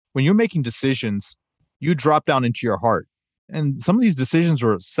when you're making decisions, you drop down into your heart. And some of these decisions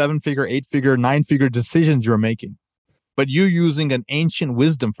were 7-figure, 8-figure, 9-figure decisions you're making, but you're using an ancient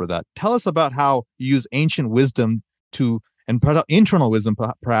wisdom for that. Tell us about how you use ancient wisdom to, and internal wisdom,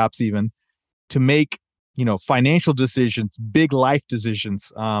 perhaps even, to make, financial decisions, big life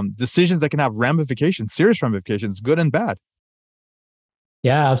decisions, decisions that can have ramifications, serious ramifications, good and bad.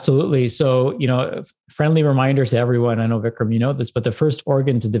 Yeah, absolutely. So, friendly reminder to everyone. I know, Vikram, you know this, but the first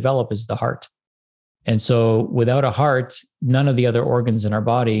organ to develop is the heart. And so, without a heart, none of the other organs in our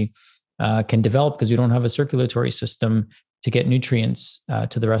body can develop because we don't have a circulatory system to get nutrients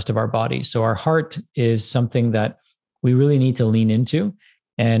to the rest of our body. So, our heart is something that we really need to lean into.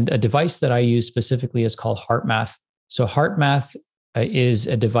 And a device that I use specifically is called Heart Math. So, Heart Math is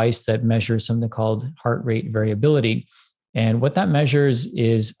a device that measures something called heart rate variability. And what that measures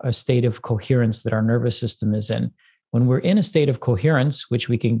is a state of coherence that our nervous system is in. When we're in a state of coherence, which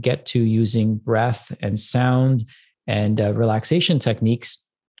we can get to using breath and sound and relaxation techniques,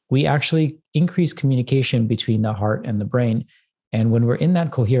 we actually increase communication between the heart and the brain. And when we're in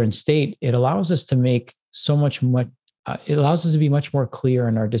that coherent state, it allows us to make it allows us to be much more clear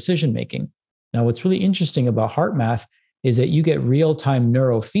in our decision making. Now, what's really interesting about Heart Math is that you get real-time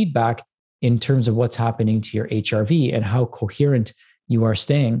neurofeedback in terms of what's happening to your HRV and how coherent you are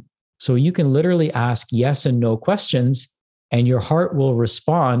staying. So you can literally ask yes and no questions, and your heart will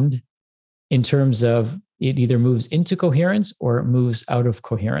respond in terms of it either moves into coherence or it moves out of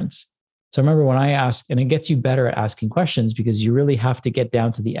coherence. So remember when I ask, and it gets you better at asking questions because you really have to get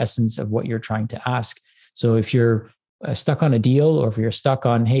down to the essence of what you're trying to ask. So if you're stuck on a deal, or if you're stuck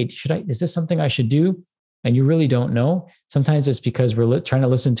on, hey, is this something I should do? And you really don't know. Sometimes it's because we're trying to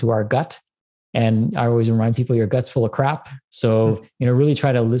listen to our gut. And I always remind people your gut's full of crap. So, really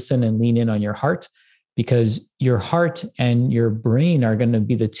try to listen and lean in on your heart, because your heart and your brain are going to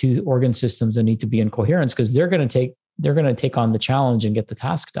be the two organ systems that need to be in coherence, because they're going to take on the challenge and get the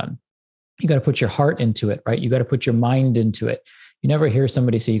task done. You got to put your heart into it, right? You got to put your mind into it. You never hear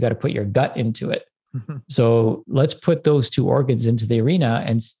somebody say you got to put your gut into it. So let's put those two organs into the arena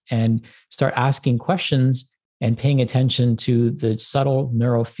and start asking questions and paying attention to the subtle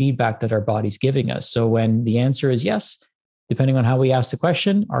neurofeedback that our body's giving us. So when the answer is yes, depending on how we ask the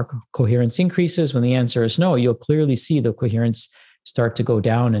question, our coherence increases. When the answer is no, you'll clearly see the coherence start to go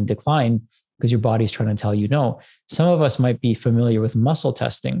down and decline because your body's trying to tell you no. Some of us might be familiar with muscle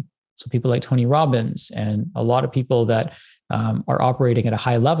testing. So people like Tony Robbins and a lot of people that are operating at a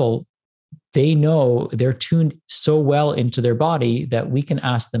high level, they know they're tuned so well into their body that we can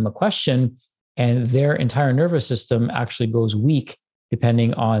ask them a question and their entire nervous system actually goes weak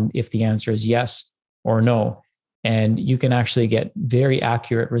depending on if the answer is yes or no. And you can actually get very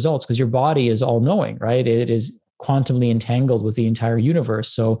accurate results because your body is all knowing, right? It is quantumly entangled with the entire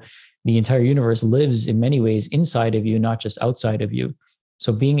universe. So the entire universe lives in many ways inside of you, not just outside of you.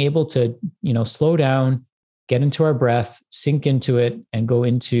 So being able to, slow down, get into our breath, sink into it, and go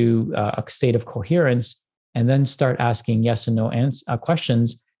into a state of coherence, and then start asking yes and no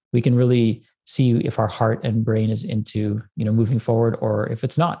questions, we can really see if our heart and brain is into, moving forward or if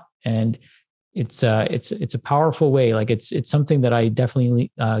it's not. And it's a powerful way. Like it's something that I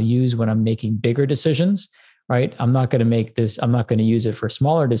definitely use when I'm making bigger decisions, right? I'm not going to use it for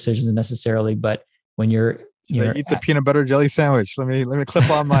smaller decisions necessarily, but when you're eat the peanut butter jelly sandwich. Let me clip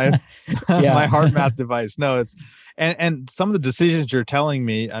on my my Heart Math device. No, it's and some of the decisions you're telling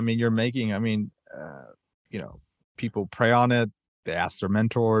me, you're making. People pray on it. They ask their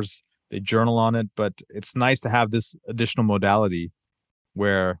mentors. They journal on it. But it's nice to have this additional modality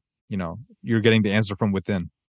where you're getting the answer from within.